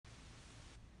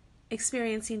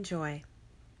Experiencing joy.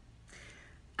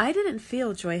 I didn't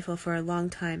feel joyful for a long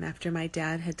time after my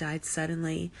dad had died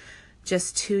suddenly,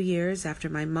 just 2 years after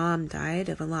my mom died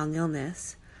of a long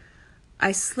illness.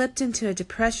 I slipped into a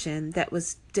depression that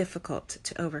was difficult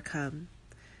to overcome.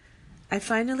 I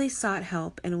finally sought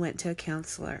help and went to a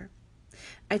counselor.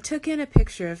 I took in a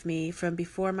picture of me from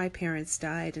before my parents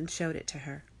died and showed it to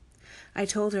her. I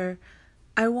told her,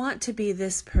 I want to be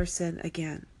this person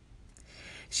again.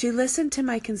 She listened to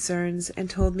my concerns and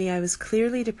told me I was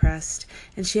clearly depressed,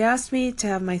 and she asked me to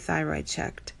have my thyroid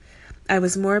checked. I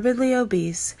was morbidly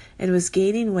obese and was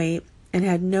gaining weight and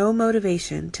had no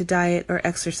motivation to diet or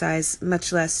exercise,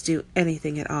 much less do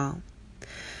anything at all.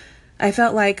 I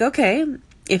felt like, okay,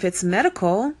 if it's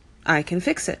medical, I can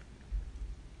fix it.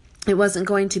 It wasn't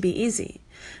going to be easy.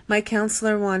 My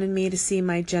counselor wanted me to see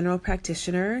my general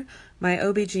practitioner, my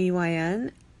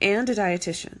OBGYN, and a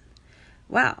dietitian.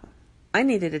 Wow. I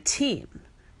needed a team.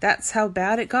 That's how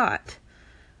bad it got.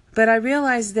 But I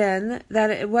realized then that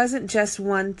it wasn't just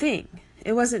one thing.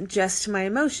 It wasn't just my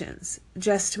emotions,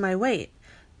 just my weight,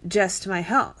 just my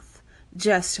health,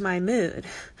 just my mood,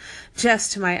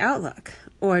 just my outlook,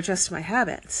 or just my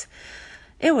habits.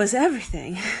 It was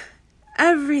everything.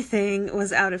 Everything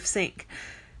was out of sync,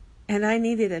 and I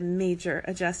needed a major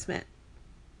adjustment.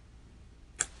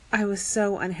 I was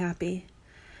so unhappy.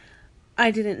 I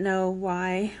didn't know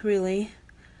why, really.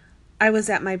 I was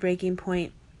at my breaking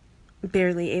point,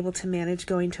 barely able to manage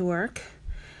going to work.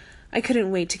 I couldn't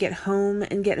wait to get home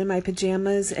and get in my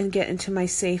pajamas and get into my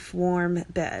safe, warm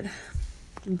bed.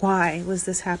 Why was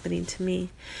this happening to me?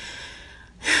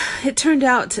 It turned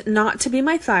out not to be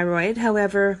my thyroid.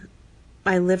 However,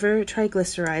 my liver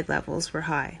triglyceride levels were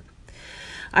high.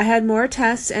 I had more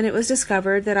tests, and it was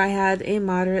discovered that I had a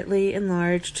moderately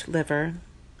enlarged liver.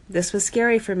 This was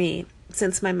scary for me,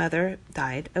 since my mother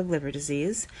died of liver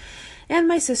disease, and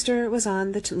my sister was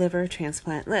on the liver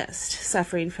transplant list,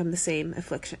 suffering from the same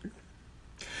affliction.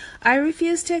 I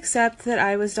refused to accept that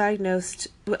I was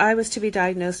to be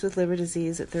diagnosed with liver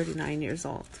disease at 39 years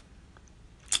old.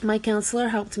 My counselor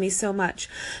helped me so much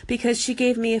because she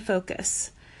gave me a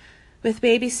focus. With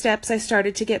baby steps, I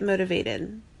started to get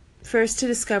motivated. First, to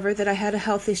discover that I had a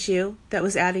health issue that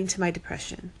was adding to my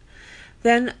depression.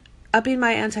 Then, upping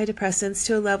my antidepressants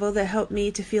to a level that helped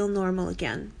me to feel normal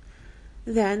again.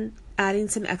 Then, adding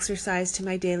some exercise to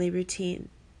my daily routine.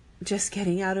 Just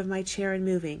getting out of my chair and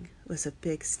moving was a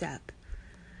big step.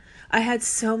 I had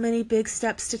so many big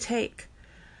steps to take.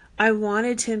 I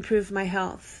wanted to improve my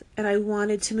health, and I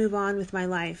wanted to move on with my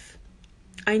life.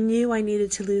 I knew I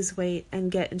needed to lose weight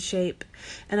and get in shape,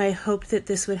 and I hoped that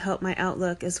this would help my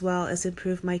outlook as well as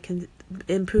improve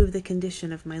the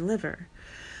condition of my liver.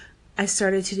 I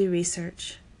started to do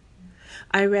research.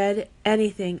 I read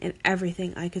anything and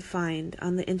everything I could find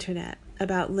on the internet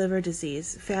about liver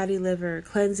disease, fatty liver,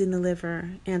 cleansing the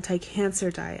liver,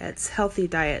 anti-cancer diets, healthy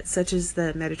diets such as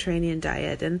the Mediterranean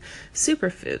diet, and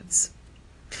superfoods.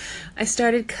 I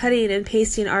started cutting and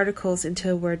pasting articles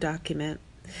into a Word document.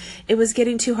 It was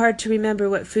getting too hard to remember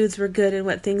what foods were good and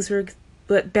what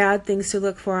bad things to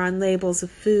look for on labels of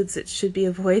foods that should be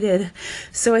avoided,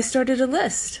 so I started a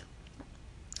list.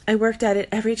 I worked at it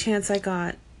every chance I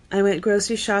got. I went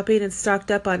grocery shopping and stocked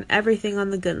up on everything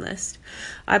on the good list.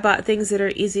 I bought things that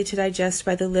are easy to digest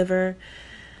by the liver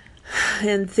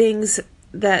and things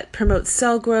that promote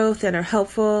cell growth and are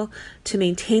helpful to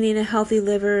maintaining a healthy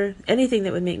liver, anything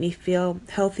that would make me feel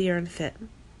healthier and fit.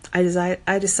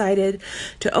 I decided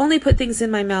to only put things in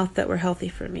my mouth that were healthy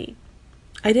for me.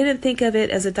 I didn't think of it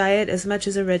as a diet as much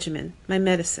as a regimen, my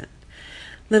medicine.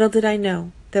 Little did I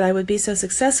know that I would be so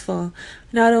successful,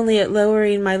 not only at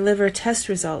lowering my liver test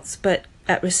results, but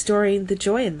at restoring the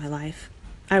joy in my life.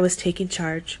 I was taking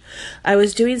charge. I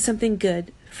was doing something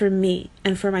good for me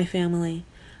and for my family.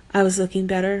 I was looking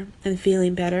better and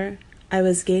feeling better. I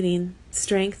was gaining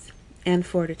strength and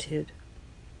fortitude.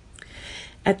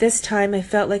 At this time, I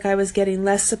felt like I was getting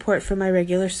less support from my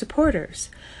regular supporters,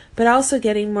 but also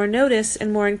getting more notice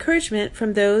and more encouragement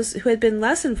from those who had been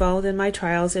less involved in my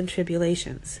trials and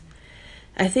tribulations.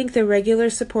 I think the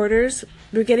regular supporters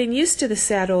were getting used to the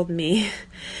sad old me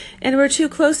and were too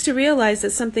close to realize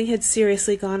that something had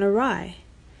seriously gone awry.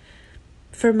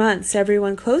 For months,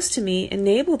 everyone close to me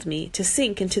enabled me to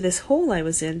sink into this hole I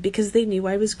was in because they knew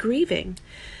I was grieving.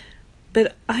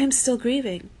 But I am still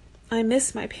grieving. I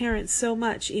miss my parents so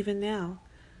much even now.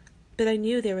 But I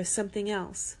knew there was something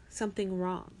else, something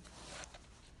wrong.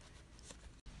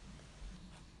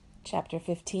 Chapter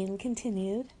 15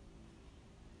 continued.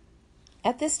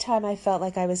 At this time, I felt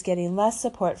like I was getting less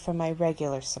support from my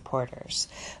regular supporters,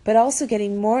 but also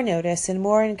getting more notice and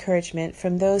more encouragement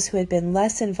from those who had been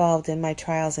less involved in my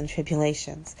trials and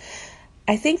tribulations.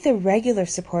 I think the regular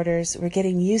supporters were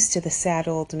getting used to the sad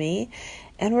old me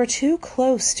and were too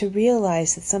close to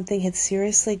realize that something had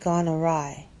seriously gone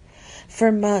awry.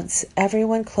 For months,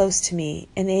 everyone close to me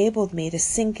enabled me to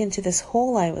sink into this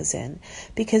hole I was in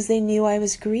because they knew I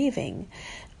was grieving.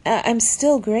 I'm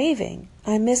still grieving.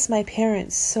 I miss my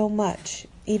parents so much,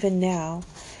 even now.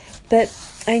 But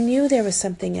I knew there was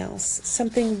something else,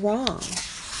 something wrong.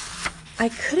 I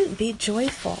couldn't be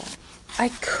joyful. I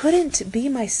couldn't be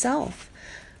myself.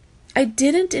 I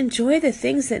didn't enjoy the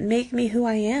things that make me who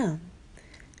I am.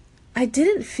 I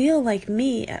didn't feel like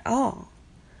me at all.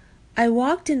 I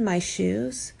walked in my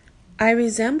shoes. I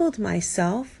resembled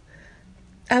myself.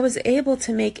 I was able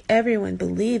to make everyone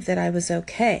believe that I was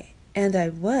okay. And I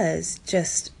was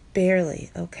just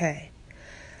barely okay.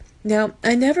 Now,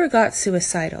 I never got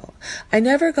suicidal. I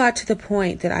never got to the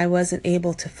point that I wasn't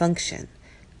able to function.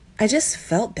 I just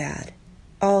felt bad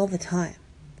all the time.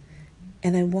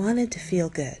 And I wanted to feel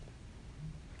good.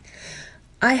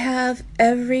 I have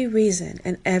every reason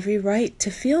and every right to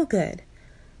feel good.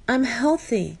 I'm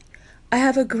healthy. I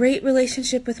have a great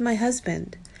relationship with my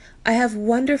husband. I have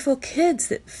wonderful kids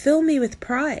that fill me with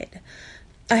pride.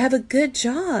 I have a good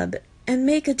job and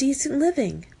make a decent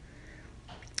living.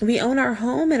 We own our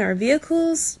home and our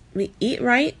vehicles. We eat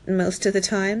right most of the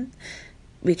time.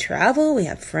 We travel. We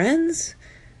have friends.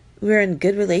 We're in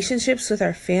good relationships with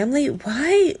our family.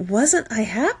 Why wasn't I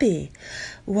happy?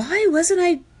 Why wasn't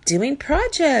I doing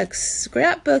projects,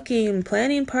 scrapbooking,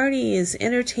 planning parties,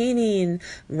 entertaining,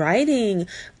 writing,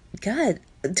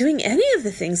 doing any of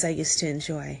the things I used to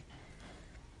enjoy?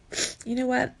 You know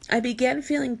what? I began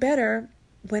feeling better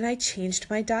when I changed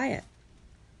my diet.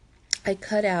 I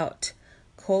cut out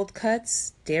cold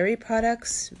cuts, dairy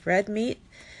products, red meat,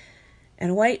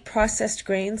 and white processed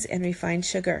grains and refined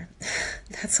sugar.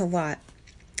 That's a lot.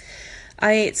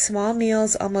 I ate small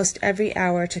meals almost every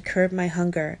hour to curb my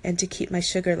hunger and to keep my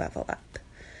sugar level up.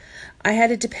 I had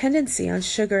a dependency on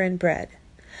sugar and bread.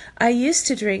 I used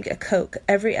to drink a Coke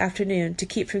every afternoon to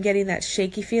keep from getting that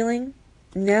shaky feeling.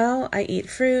 Now I eat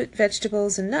fruit,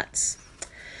 vegetables, and nuts.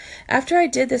 After I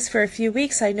did this for a few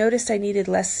weeks, I noticed I needed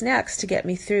less snacks to get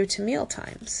me through to meal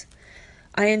times.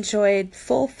 I enjoyed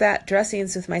full-fat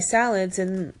dressings with my salads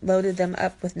and loaded them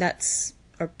up with nuts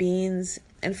or beans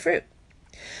and fruit.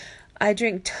 I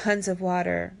drink tons of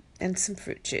water and some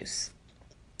fruit juice.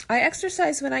 I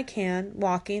exercise when I can,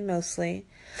 walking mostly.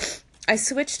 I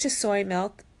switched to soy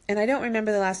milk, and I don't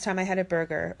remember the last time I had a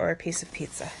burger or a piece of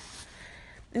pizza.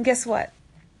 And guess what?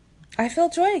 I feel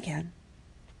joy again.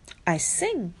 I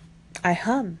sing, I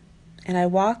hum, and I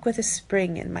walk with a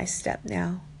spring in my step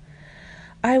now.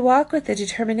 I walk with the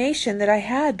determination that I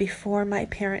had before my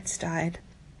parents died.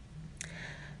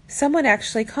 Someone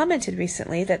actually commented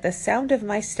recently that the sound of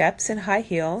my steps in high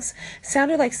heels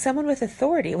sounded like someone with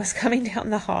authority was coming down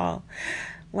the hall.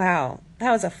 Wow,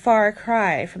 that was a far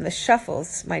cry from the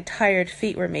shuffles my tired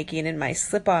feet were making in my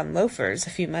slip-on loafers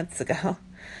a few months ago.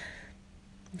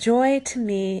 Joy to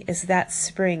me is that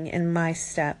spring in my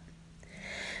step.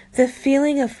 The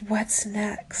feeling of what's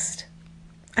next.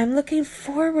 I'm looking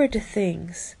forward to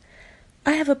things.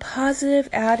 I have a positive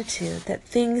attitude that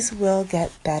things will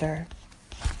get better.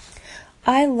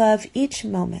 I love each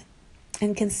moment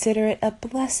and consider it a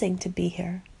blessing to be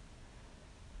here.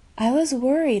 I was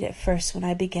worried at first when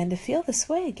I began to feel this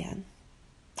way again.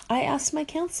 I asked my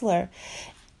counselor,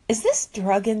 "Is this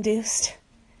drug-induced?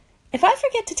 If I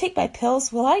forget to take my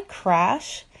pills, will I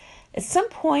crash? At some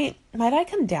point, might I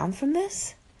come down from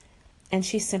this?" And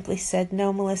she simply said,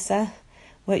 "No, Melissa,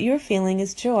 what you're feeling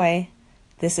is joy.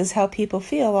 This is how people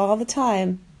feel all the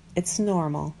time. It's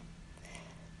normal."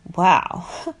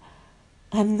 Wow.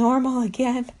 I'm normal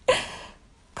again.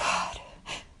 God,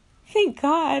 thank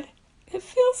God. It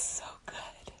feels so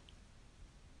good.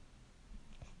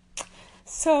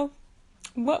 So,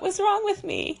 what was wrong with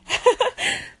me?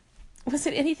 Was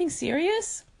it anything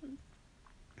serious?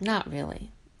 Not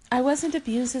really. I wasn't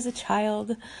abused as a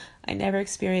child. I never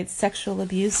experienced sexual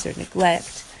abuse or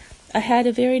neglect. I had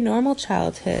a very normal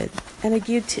childhood and a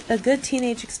good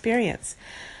teenage experience.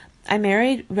 I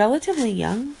married relatively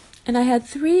young, and I had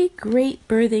 3 great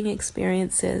birthing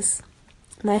experiences.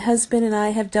 My husband and I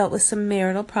have dealt with some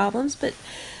marital problems, but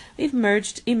we've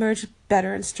emerged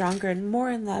better and stronger and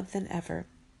more in love than ever.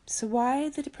 So why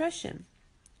the depression?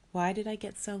 Why did I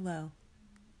get so low?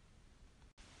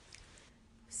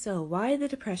 So why the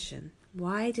depression?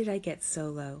 Why did I get so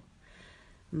low?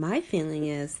 My feeling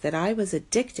is that I was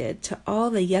addicted to all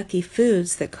the yucky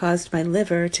foods that caused my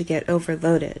liver to get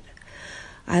overloaded.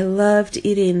 I loved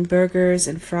eating burgers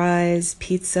and fries,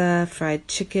 pizza, fried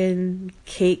chicken,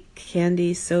 cake,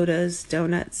 candy, sodas,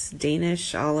 donuts,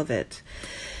 Danish, all of it.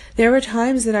 There were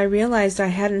times that I realized I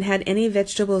hadn't had any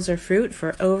vegetables or fruit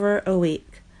for over a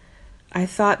week. I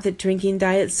thought that drinking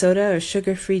diet soda or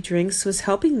sugar-free drinks was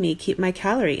helping me keep my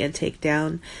calorie intake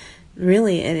down.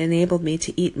 Really, it enabled me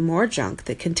to eat more junk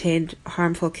that contained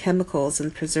harmful chemicals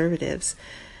and preservatives.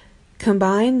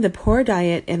 Combine the poor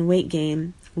diet and weight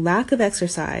gain, lack of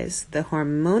exercise, the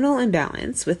hormonal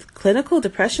imbalance with clinical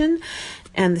depression,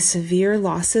 and the severe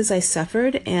losses I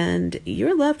suffered, and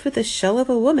you're left with the shell of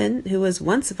a woman who was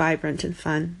once vibrant and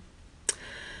fun.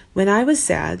 When I was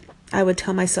sad, I would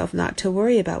tell myself not to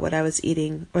worry about what I was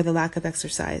eating or the lack of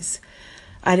exercise.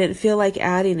 I didn't feel like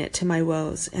adding it to my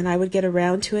woes, and I would get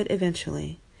around to it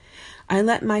eventually. I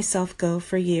let myself go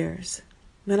for years.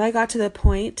 When I got to the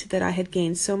point that I had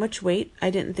gained so much weight,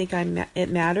 I didn't think it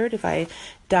mattered if I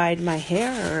dyed my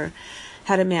hair or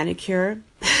had a manicure.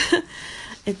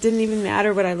 It didn't even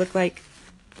matter what I looked like.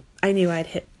 I knew I'd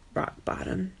hit rock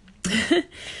bottom.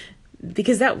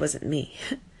 Because that wasn't me.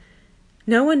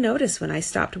 No one noticed when I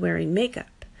stopped wearing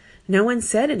makeup. No one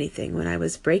said anything when I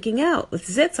was breaking out with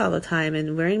zits all the time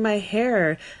and wearing my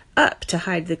hair up to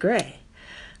hide the gray.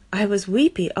 I was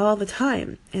weepy all the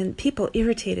time, and people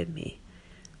irritated me.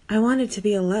 I wanted to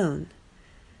be alone.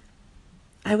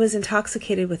 I was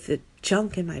intoxicated with the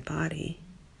junk in my body.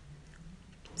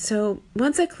 So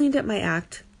once I cleaned up my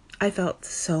act, I felt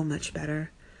so much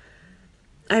better.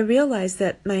 I realized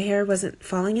that my hair wasn't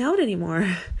falling out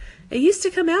anymore. It used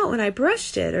to come out when I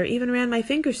brushed it or even ran my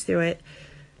fingers through it.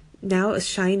 Now it was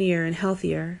shinier and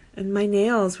healthier, and my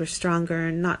nails were stronger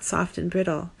and not soft and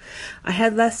brittle. I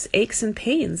had less aches and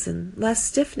pains and less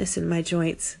stiffness in my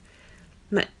joints.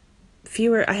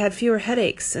 I had fewer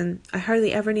headaches, and I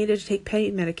hardly ever needed to take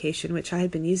pain medication, which I had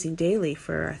been using daily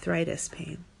for arthritis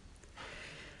pain.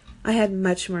 I had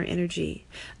much more energy.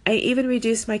 I even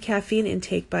reduced my caffeine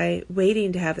intake by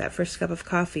waiting to have that first cup of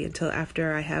coffee until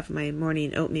after I have my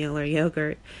morning oatmeal or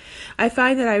yogurt. I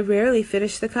find that I rarely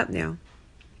finish the cup now.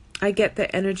 I get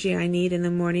the energy I need in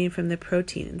the morning from the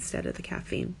protein instead of the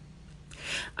caffeine.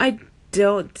 I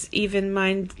don't even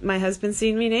mind my husband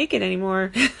seeing me naked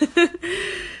anymore.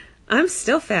 I'm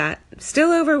still fat,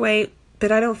 still overweight,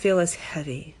 but I don't feel as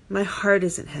heavy. My heart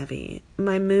isn't heavy.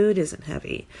 My mood isn't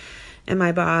heavy. And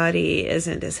my body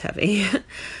isn't as heavy.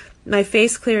 My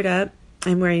face cleared up.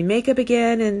 I'm wearing makeup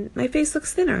again, and my face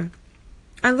looks thinner.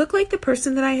 I look like the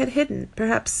person that I had hidden,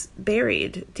 perhaps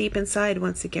buried deep inside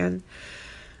once again.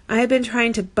 I had been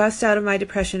trying to bust out of my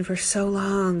depression for so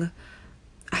long.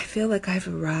 I feel like I've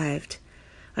arrived.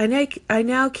 I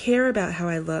now care about how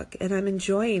I look, and I'm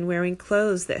enjoying wearing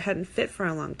clothes that hadn't fit for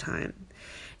a long time.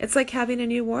 It's like having a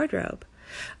new wardrobe.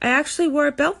 I actually wore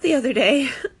a belt the other day.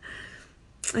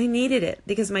 I needed it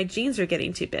because my jeans are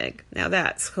getting too big. Now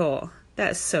that's cool.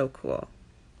 That's so cool.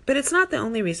 But it's not the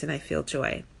only reason I feel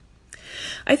joy.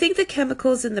 I think the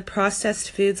chemicals in the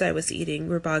processed foods I was eating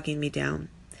were bogging me down.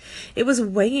 It was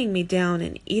weighing me down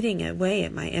and eating away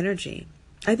at my energy.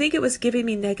 I think it was giving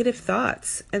me negative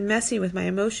thoughts and messing with my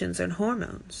emotions and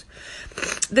hormones.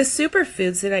 The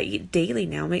superfoods that I eat daily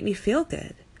now make me feel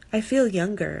good. I feel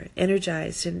younger,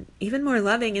 energized, and even more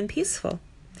loving and peaceful.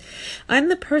 I'm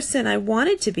the person I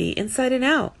wanted to be inside and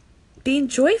out. Being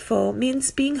joyful means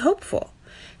being hopeful.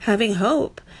 Having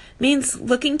hope means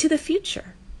looking to the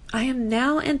future. I am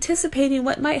now anticipating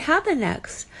what might happen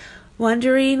next,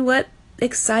 wondering what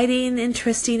exciting,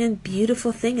 interesting, and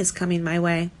beautiful thing is coming my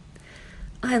way.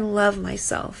 I love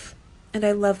myself, and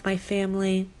I love my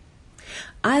family.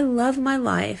 I love my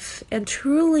life and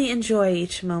truly enjoy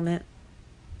each moment.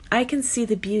 I can see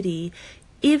the beauty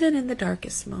even in the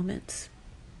darkest moments.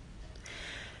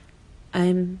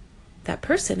 I'm that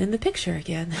person in the picture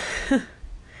again.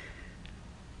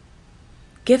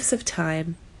 Gifts of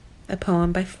Time, a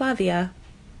poem by Flavia.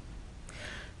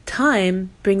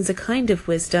 Time brings a kind of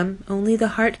wisdom only the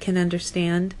heart can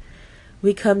understand.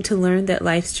 We come to learn that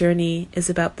life's journey is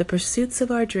about the pursuits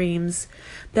of our dreams,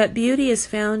 that beauty is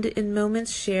found in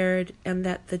moments shared, and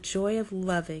that the joy of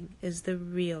loving is the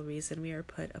real reason we are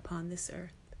put upon this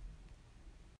earth.